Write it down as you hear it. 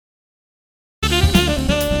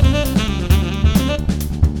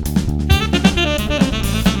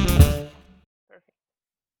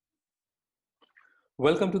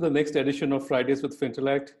Welcome to the next edition of Fridays with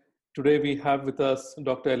Fintellect. Today we have with us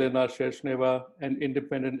Dr. Elena Shershneva, an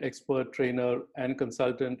independent expert, trainer, and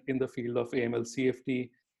consultant in the field of AML CFT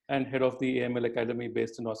and head of the AML Academy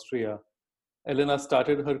based in Austria. Elena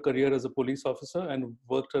started her career as a police officer and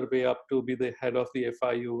worked her way up to be the head of the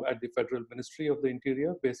FIU at the Federal Ministry of the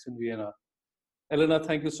Interior based in Vienna. Elena,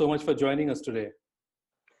 thank you so much for joining us today.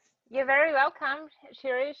 You're very welcome,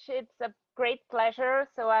 Shirish. It's a great pleasure.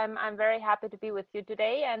 So I'm very happy to be with you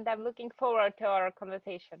today, and I'm looking forward to our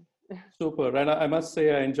conversation. Super. And I must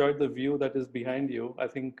say, I enjoyed the view that is behind you. I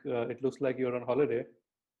think it looks like you're on holiday.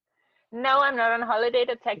 No, I'm not on holiday.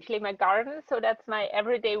 That's actually my garden. So that's my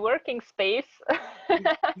everyday working space.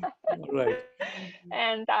 Right.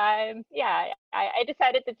 And I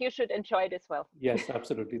decided that you should enjoy it as well. Yes,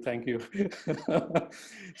 absolutely. Thank you.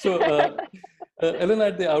 So, Elena,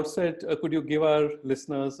 at the outset, could you give our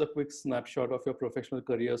listeners a quick snapshot of your professional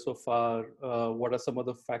career so far? What are some of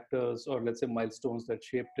the factors or let's say milestones that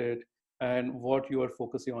shaped it and what you are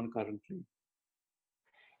focusing on currently?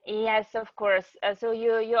 Yes, of course. So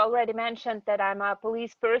you already mentioned that I'm a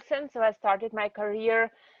police person. So I started my career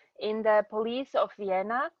in the police of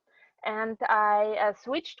Vienna, and I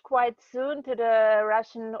switched quite soon to the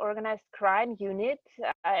Russian organized crime unit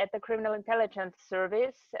at the Criminal Intelligence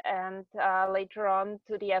Service, and later on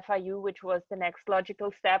to the FIU, which was the next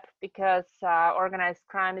logical step because organized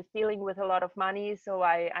crime is dealing with a lot of money. So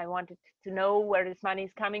I wanted to know where this money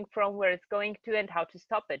is coming from, where it's going to, and how to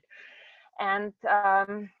stop it. And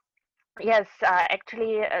yes,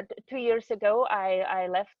 actually, 2 years ago, I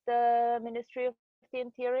left the Ministry of the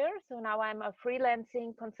Interior. So now I'm a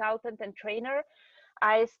freelancing consultant and trainer.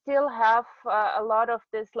 I still have a lot of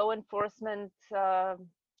this law enforcement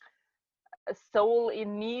soul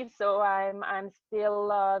in me. So I'm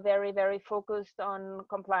still very focused on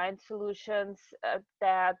compliance solutions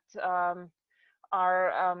that are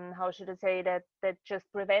how should I say that just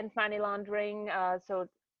prevent money laundering. So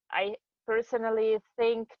I personally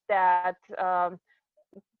think that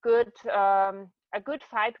good a good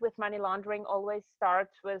fight with money laundering always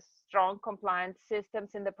starts with strong compliance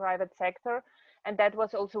systems in the private sector, and that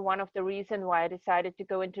was also one of the reasons why I decided to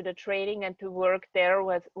go into the training and to work there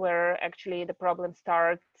with where actually the problem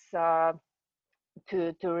starts to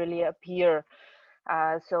really appear.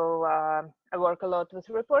 I work a lot with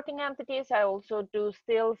reporting entities. I also do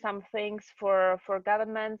still some things for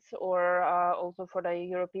governments or also for the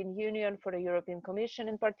European Union, for the European Commission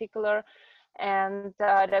in particular. And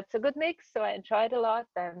that's a good mix. So I enjoy it a lot.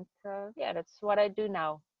 And yeah, that's what I do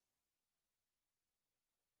now.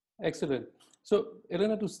 Excellent. So,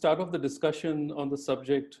 Elena, to start off the discussion on the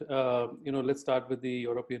subject, let's start with the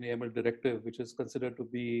European AML Directive, which is considered to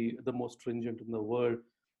be the most stringent in the world.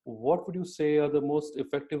 What would you say are the most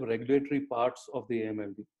effective regulatory parts of the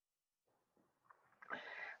AMLD?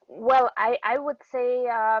 Well, I would say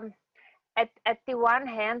at the one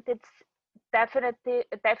hand, it's definitely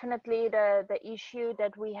the issue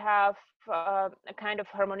that we have a kind of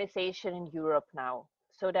harmonization in Europe now.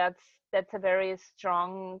 So that's a very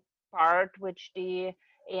strong part which the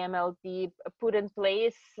AMLD put in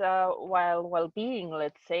place while being,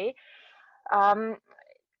 let's say. Um,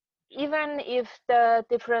 Even if the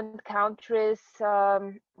different countries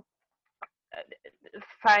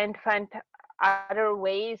find other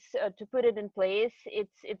ways to put it in place,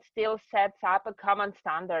 it still sets up a common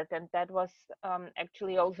standard, and that was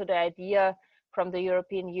actually also the idea from the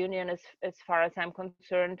European Union, as far as I'm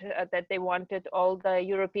concerned, that they wanted all the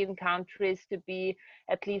European countries to be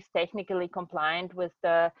at least technically compliant with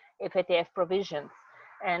the FATF provisions.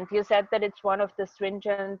 And you said that it's one of the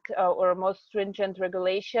stringent or most stringent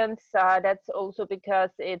regulations. That's also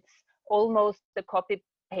because it's almost the copy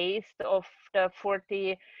paste of the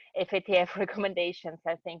 40 FATF recommendations.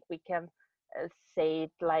 I think we can say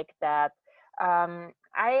it like that.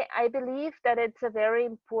 I believe that it's a very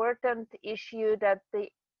important issue that the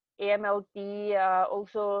AMLD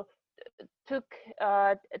also took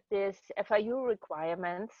this FIU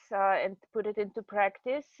requirements and put it into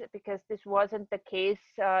practice, because this wasn't the case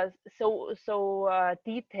so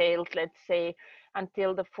detailed, let's say,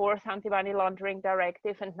 until the fourth anti-money laundering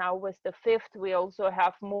directive, and now with the fifth we also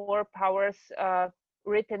have more powers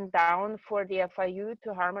written down for the FIU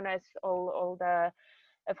to harmonize all the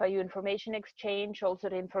FIU information exchange, also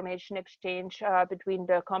the information exchange between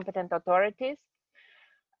the competent authorities.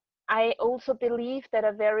 I also believe that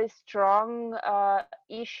a very strong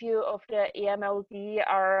issue of the AMLD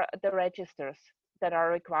are the registers that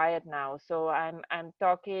are required now. So I'm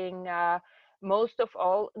talking most of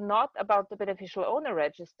all not about the beneficial owner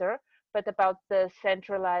register, but about the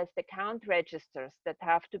centralized account registers that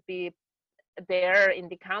have to be there in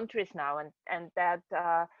the countries now, and that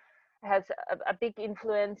has a big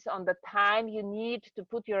influence on the time you need to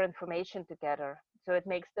put your information together. So it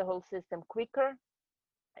makes the whole system quicker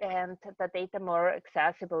and the data more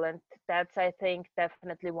accessible. And that's, I think,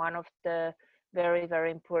 definitely one of the very,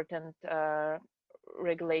 very important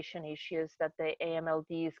regulation issues that the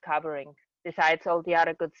AMLD is covering, besides all the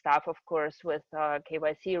other good stuff, of course, with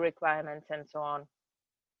KYC requirements and so on.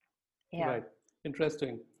 Yeah. Right.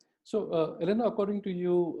 Interesting. So, Elena, according to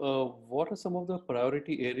you, what are some of the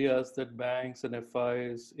priority areas that banks and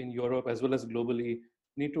FIs in Europe as well as globally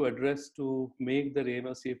need to address to make their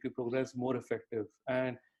AML safety programs more effective?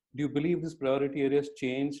 And do you believe these priority areas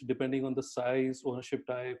change depending on the size, ownership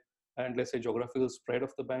type, and let's say geographical spread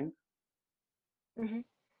of the bank? Mm-hmm.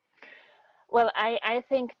 Well, I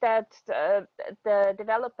think that the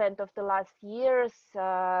development of the last years,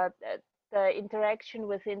 the interaction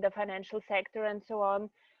within the financial sector and so on,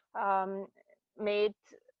 made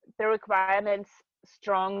the requirements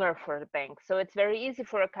stronger for the bank. So it's very easy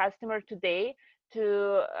for a customer today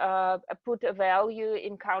to put a value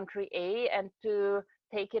in country A and to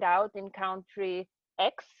take it out in country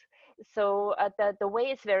X. So the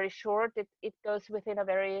way is very short. It goes within a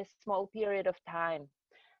very small period of time.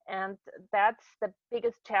 And that's the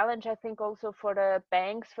biggest challenge, I think, also for the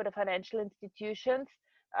banks, for the financial institutions.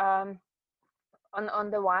 On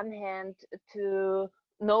the one hand, to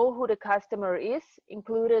know who the customer is,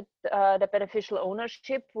 included the beneficial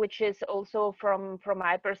ownership, which is also, from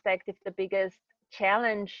my perspective, the biggest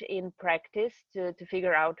challenge in practice, to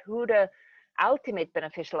figure out who the ultimate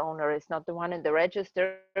beneficial owner is, not the one in the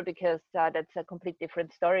register, because that's a complete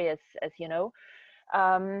different story, as you know.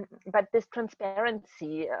 But this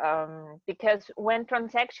transparency, because when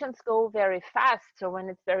transactions go very fast, so when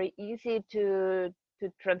it's very easy to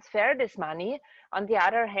transfer this money, on the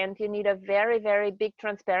other hand, you need a very, very big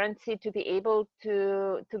transparency to be able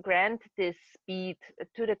to grant this speed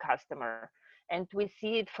to the customer. And we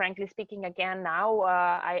see it, frankly speaking, again now.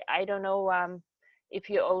 I don't know if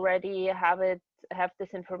you already have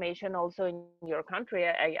this information also in your country.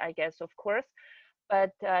 I guess, of course.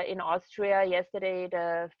 But in Austria yesterday,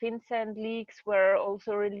 the FinCEN leaks were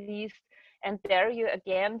also released. And there you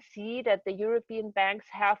again see that the European banks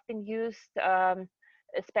have been used,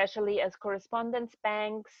 especially as correspondence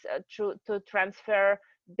banks, to transfer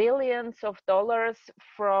billions of dollars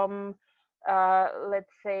from,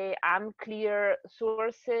 let's say, unclear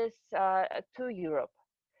sources to Europe.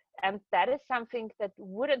 And that is something that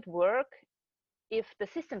wouldn't work if the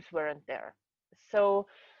systems weren't there. So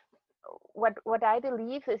what I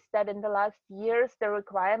believe is that in the last years, the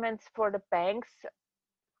requirements for the banks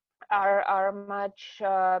are much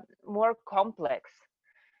more complex.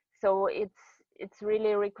 So it's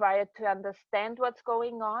really required to understand what's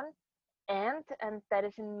going on, and that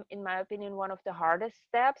is, in my opinion, one of the hardest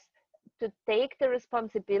steps, to take the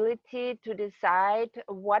responsibility to decide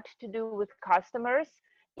what to do with customers,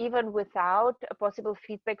 even without a possible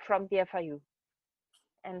feedback from the FIU.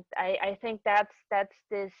 And I think that's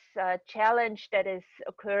this challenge that is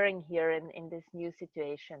occurring here in this new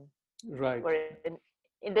situation. Right. Or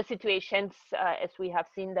in the situations as we have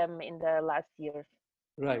seen them in the last years.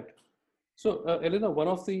 Right. So, Elena, one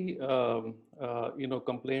of the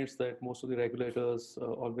complaints that most of the regulators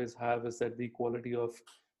always have is that the quality of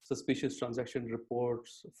suspicious transaction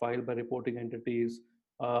reports filed by reporting entities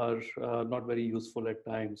are not very useful at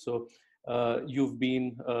times. So, you've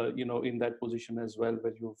been in that position as well,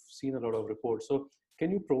 where you've seen a lot of reports. So,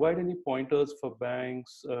 can you provide any pointers for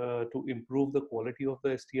banks to improve the quality of the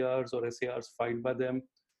STRs or SARs filed by them,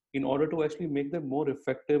 in order to actually make them more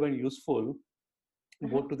effective and useful,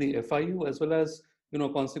 both to the FIU as well as,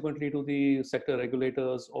 consequently to the sector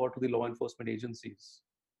regulators or to the law enforcement agencies?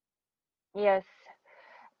 Yes,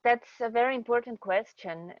 that's a very important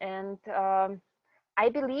question. And I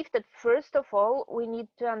believe that first of all, we need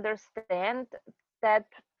to understand that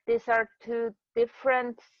these are two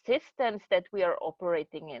different systems that we are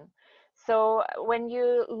operating in. So when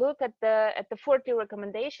you look at the 40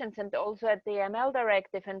 recommendations and also at the AML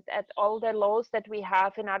directive and at all the laws that we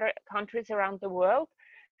have in other countries around the world,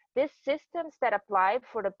 these systems that apply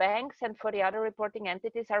for the banks and for the other reporting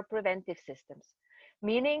entities are preventive systems,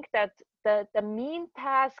 meaning that the main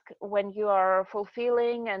task when you are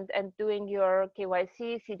fulfilling and doing your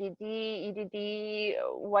KYC, CDD, EDD,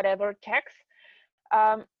 whatever checks,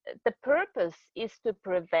 the purpose is to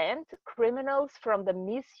prevent criminals from the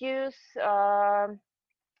misuse of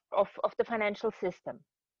the financial system.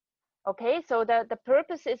 Okay, so the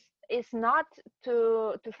purpose is not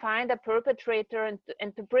to find a perpetrator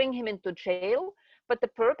and to bring him into jail, But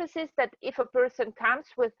the purpose is that if a person comes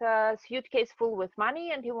with a suitcase full with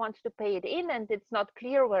money and he wants to pay it in and it's not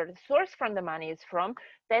clear where the source from the money is from,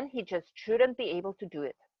 then he just shouldn't be able to do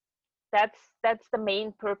it. That's the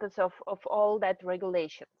main purpose of all that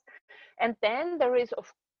regulations. And then there is of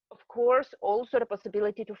course also the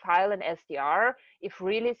possibility to file an SDR if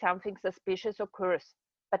really something suspicious occurs.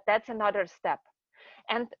 But that's another step.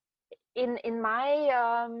 And in my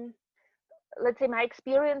let's say my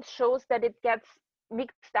experience shows that it gets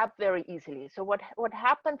mixed up very easily. So what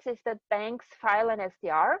happens is that banks file an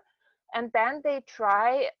SDR and then they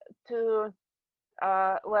try to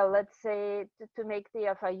well, let's say to make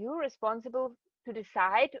the FIU responsible to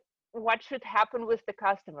decide what should happen with the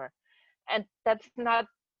customer. And that's not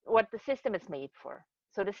what the system is made for.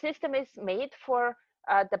 So the system is made for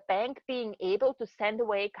the bank being able to send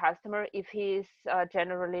away a customer if he's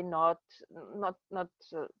generally not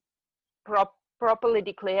properly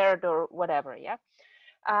declared or whatever. Yeah.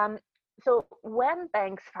 So when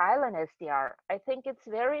banks file an SDR, I think it's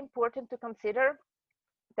very important to consider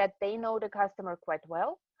that they know the customer quite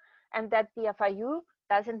well and that the FIU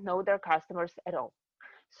doesn't know their customers at all.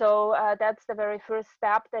 So that's the very first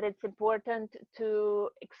step, that it's important to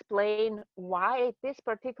explain why this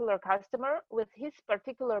particular customer with his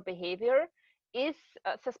particular behavior is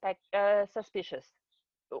suspicious.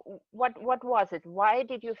 What was it? Why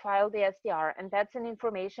did you file the SDR? And that's an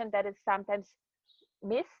information that is sometimes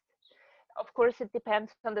missed. Of course, it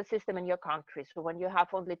depends on the system in your country. So when you have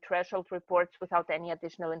only threshold reports without any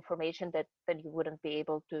additional information, then you wouldn't be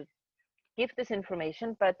able to give this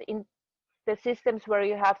information. But in the systems where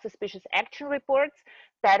you have suspicious action reports,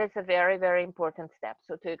 that is a very, very important step.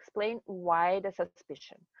 So to explain why the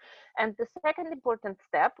suspicion. And the second important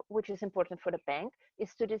step, which is important for the bank,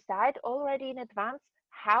 is to decide already in advance,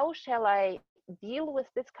 how shall I deal with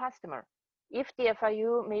this customer? If the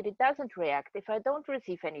FIU maybe doesn't react, if I don't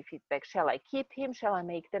receive any feedback, shall I keep him? Shall I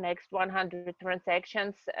make the next 100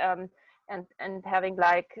 transactions and having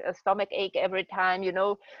like a stomach ache every time, you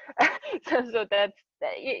know? so that's,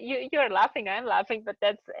 you're laughing, I'm laughing, but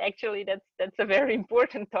that's actually, that's a very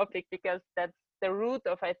important topic, because that's the root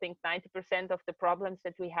of, I think, 90% of the problems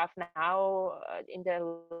that we have now in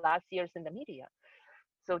the last years in the media.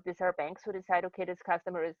 So these are banks who decide, okay, this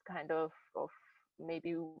customer is kind of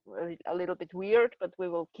maybe a little bit weird, but we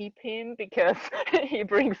will keep him because he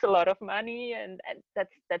brings a lot of money, and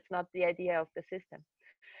that's not the idea of the system.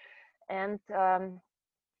 And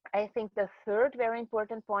I think the third very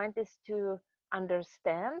important point is to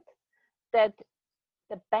understand that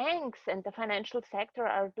the banks and the financial sector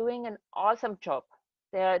are doing an awesome job.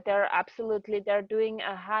 They're doing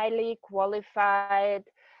a highly qualified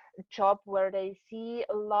job where they see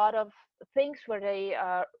a lot of things, where they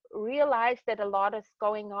realize that a lot is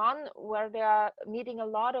going on, where they are meeting a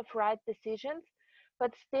lot of right decisions,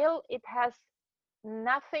 but still it has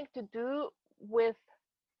nothing to do with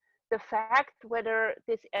the fact whether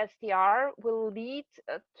this SDR will lead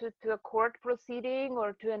to a court proceeding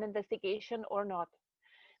or to an investigation or not.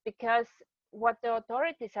 Because what the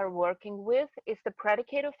authorities are working with is the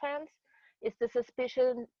predicate offense, is the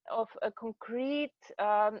suspicion of a concrete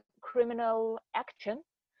criminal action.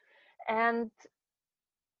 And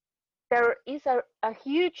there is a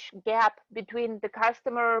huge gap between the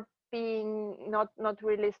customer being not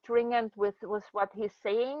really stringent with what he's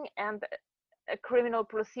saying and a criminal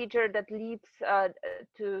procedure that leads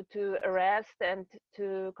to arrest and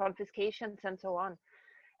to confiscations and so on.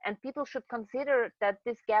 And people should consider that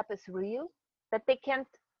this gap is real, that they can't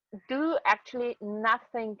do actually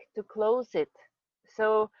nothing to close it.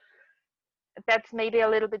 So that's maybe a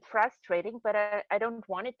little bit frustrating, but I don't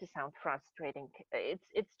want it to sound frustrating.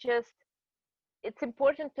 It's just, it's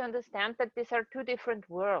important to understand that these are two different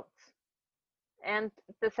worlds. And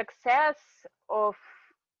the success of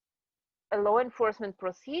a law enforcement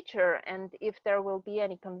procedure, and if there will be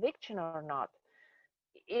any conviction or not,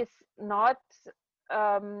 is not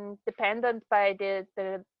dependent by the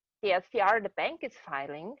SDR the bank is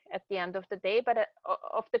filing at the end of the day, but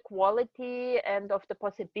of the quality and of the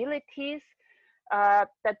possibilities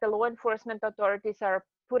that the law enforcement authorities are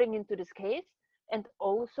putting into this case, and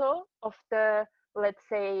also of the, let's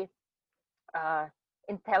say,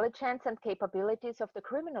 intelligence and capabilities of the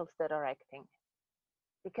criminals that are acting.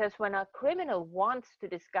 Because when a criminal wants to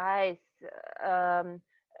disguise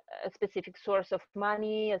a specific source of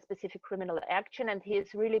money, a specific criminal action, and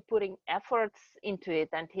he's really putting efforts into it,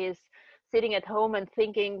 and he's sitting at home and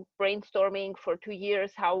thinking, brainstorming for 2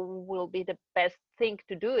 years how will be the best thing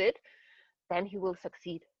to do it, then he will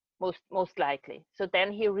succeed, most likely. So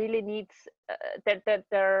then he really needs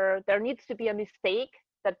there needs to be a mistake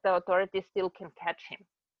that the authorities still can catch him.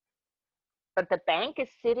 But the bank is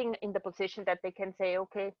sitting in the position that they can say,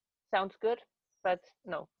 okay, sounds good, but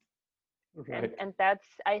no. Right. And that's,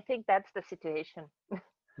 I think that's the situation.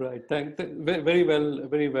 Right. Very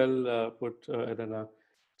well put, Elena.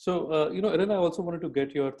 So, Elena, I also wanted to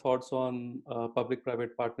get your thoughts on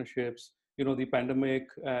public-private partnerships. The pandemic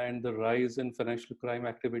and the rise in financial crime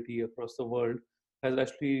activity across the world has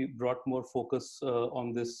actually brought more focus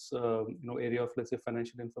on this, area of, let's say,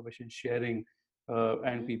 financial information sharing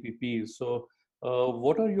and Mhm. PPPs. So,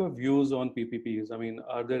 what are your views on PPPs? I mean,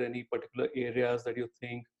 are there any particular areas that you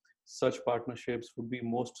think such partnerships would be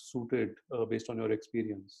most suited based on your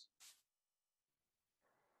experience?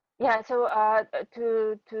 Yeah, so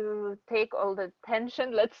to take all the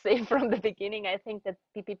tension, let's say from the beginning, I think that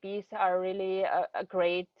PPPs are really a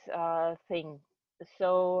great thing.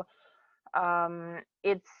 So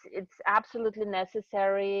it's absolutely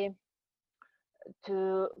necessary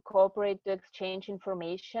to cooperate to exchange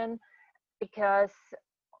information, because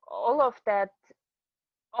all of that,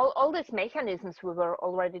 all these mechanisms we were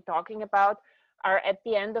already talking about are at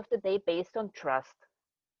the end of the day based on trust.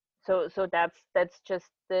 So that's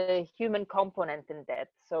just the human component in that.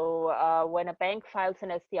 So when a bank files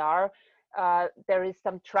an SDR, there is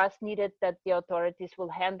some trust needed that the authorities will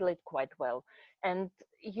handle it quite well, and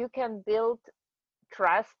you can build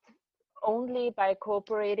trust only by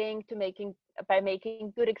cooperating to making by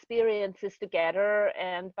making good experiences together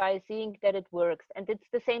and by seeing that it works. And it's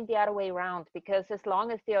the same the other way around, because as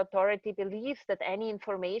long as the authority believes that any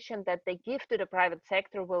information that they give to the private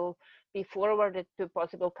sector will be forwarded to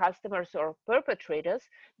possible customers or perpetrators,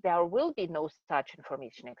 there will be no such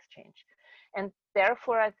information exchange. And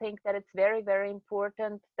therefore, I think that it's very, very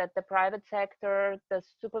important that the private sector, the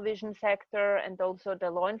supervision sector, and also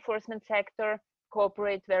the law enforcement sector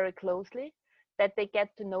cooperate very closely, that they get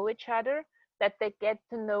to know each other, that they get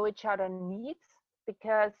to know each other needs,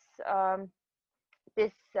 because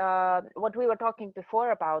this what we were talking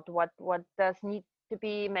before about what does need to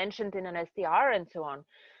be mentioned in an SDR and so on.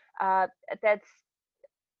 That's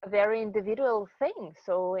a very individual thing.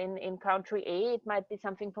 So in country A, it might be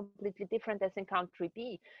something completely different as in country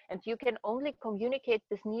B. And you can only communicate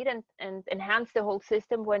this need and enhance the whole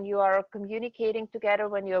system when you are communicating together,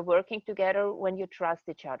 when you're working together, when you trust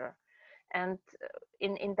each other. And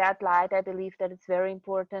in that light, I believe that it's very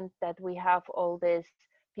important that we have all these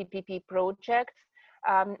PPP projects.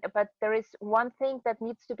 But there is one thing that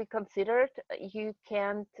needs to be considered. You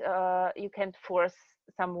can't force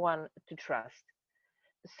someone to trust.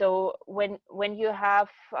 So when you have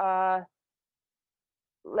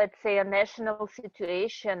let's say a national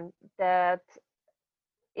situation that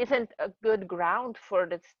isn't a good ground for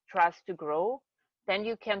this trust to grow, then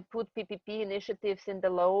you can put PPP initiatives in the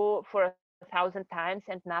law for 1,000 times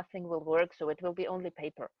and nothing will work. So it will be only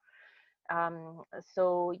paper.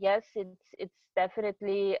 So yes, it's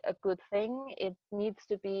definitely a good thing. It needs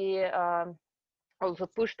to be also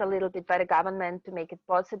pushed a little bit by the government to make it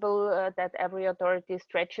possible that every authority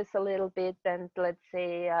stretches a little bit, and let's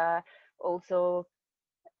say also,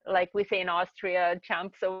 like we say in Austria,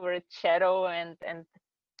 jumps over its shadow and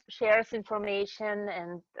shares information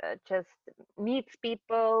and just meets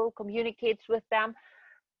people, communicates with them.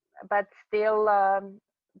 But still,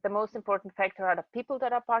 the most important factor are the people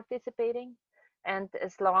that are participating. And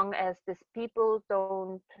as long as these people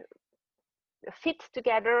don't fit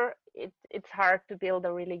together, it's hard to build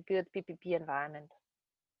a really good PPP environment.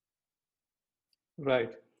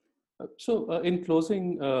 Right. So, in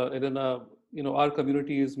closing, Elena, our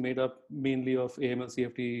community is made up mainly of AML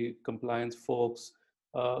CFT compliance folks.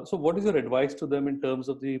 So, what is your advice to them in terms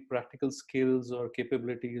of the practical skills or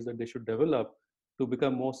capabilities that they should develop to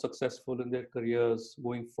become more successful in their careers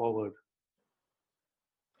going forward?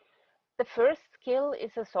 The first skill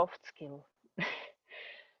is a soft skill,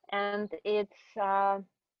 and it's I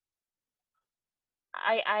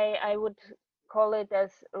would call it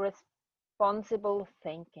as responsible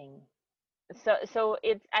thinking. So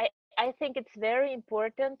it's I think it's very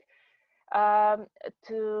important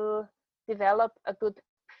to develop a good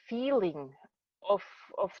feeling of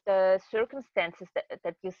of the circumstances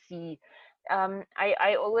that you see.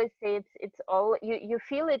 I always say it's all you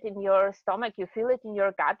feel it in your stomach, you feel it in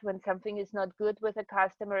your gut when something is not good with a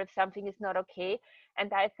customer, if something is not okay.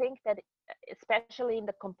 And I think that especially in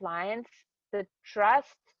the compliance, the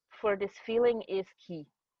trust for this feeling is key,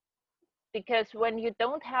 because when you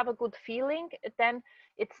don't have a good feeling, then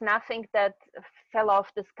it's nothing that fell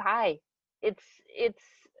off the sky. It's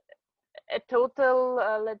a total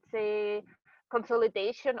let's say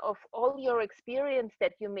consolidation of all your experience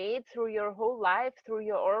that you made through your whole life, through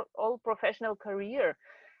your all professional career,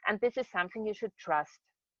 and this is something you should trust.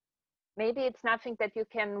 maybe it's nothing that you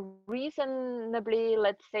can reasonably,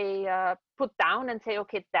 let's say, put down and say,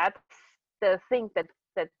 okay, that's the thing that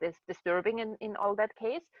is disturbing in all that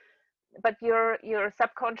case. But your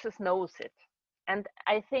subconscious knows it. And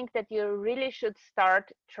I think that you really should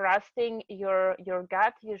start trusting your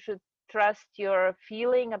gut. You should trust your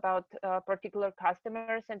feeling about particular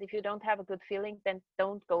customers. And if you don't have a good feeling, then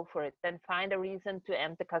don't go for it. Then find a reason to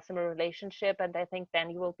end the customer relationship. And I think then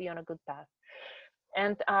you will be on a good path.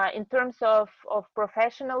 And in terms of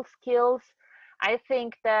professional skills, I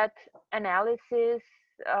think that analysis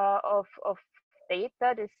of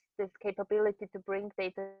data, this capability to bring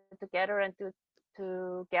data together and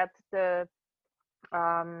to get the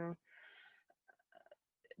um,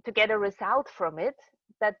 to get a result from it,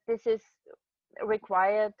 that this is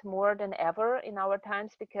required more than ever in our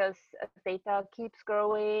times, because data keeps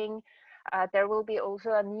growing. There will be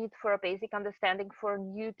also a need for a basic understanding for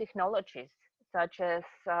new technologies, such as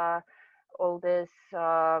all this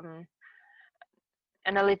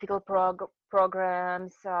analytical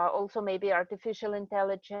programs, also maybe artificial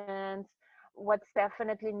intelligence. What's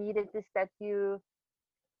definitely needed is that you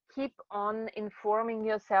keep on informing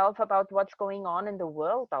yourself about what's going on in the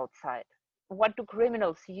world outside. What do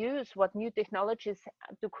criminals use? What new technologies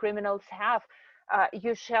do criminals have?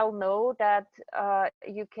 You shall know that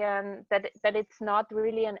you can that it's not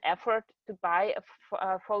really an effort to buy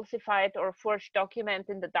a falsified or forged document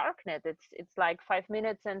in the darknet. It's like 5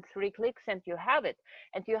 minutes and 3 clicks and you have it.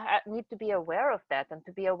 And you need to be aware of that. And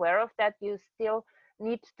to be aware of that, you still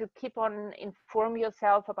need to keep on inform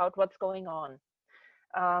yourself about what's going on.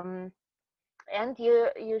 And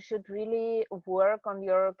you should really work on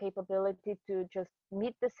your capability to just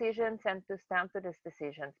meet decisions and to stand to these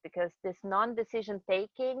decisions, because this non-decision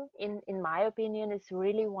taking, in my opinion, is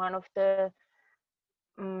really one of the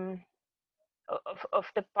of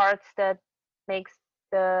the parts that makes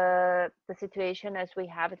the situation as we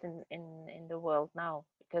have it in the world now.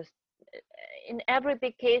 Because in every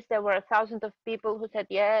big case, there were thousands of people who said,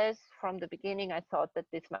 yes, from the beginning, I thought that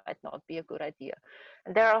this might not be a good idea.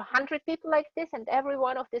 And there are 100 people like this, and every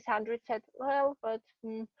one of these 100 said, well, but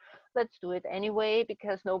let's do it anyway,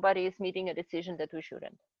 because nobody is making a decision that we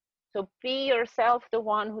shouldn't. So be yourself the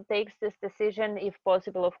one who takes this decision, if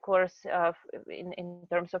possible, of course, in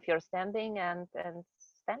terms of your standing, and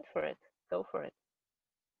stand for it, go for it.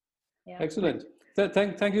 Yeah. Excellent.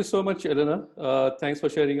 Thank you so much, Elena. Thanks for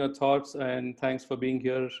sharing your thoughts, and thanks for being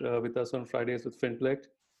here with us on Fridays with Fintellect.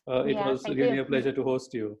 It was really a pleasure to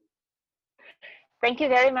host you. Thank you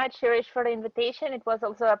very much, Shirish, for the invitation. It was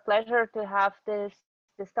also a pleasure to have this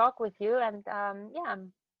talk with you. And yeah,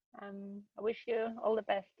 I wish you all the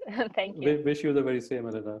best. Thank you. Wish you the very same,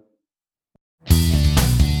 Elena.